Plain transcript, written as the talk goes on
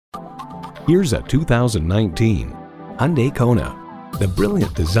Here's a 2019 Hyundai Kona. The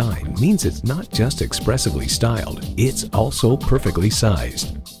brilliant design means it's not just expressively styled, it's also perfectly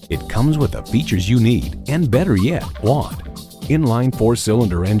sized. It comes with the features you need and, better yet, want. Inline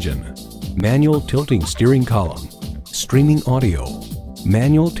 4-cylinder engine, manual tilting steering column, streaming audio,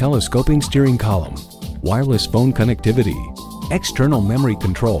 manual telescoping steering column, wireless phone connectivity, external memory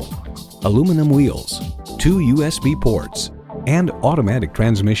control, aluminum wheels, 2 USB ports, and automatic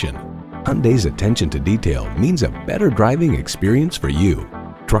transmission. Hyundai's attention to detail means a better driving experience for you.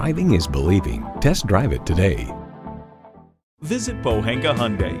 Driving is believing. Test drive it today. Visit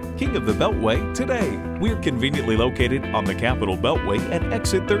Pohanka-Hyundai, King of the Beltway, today. We're conveniently located on the Capital Beltway at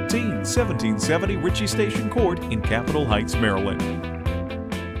Exit 13, 1770 Ritchie Station Court in Capitol Heights, Maryland.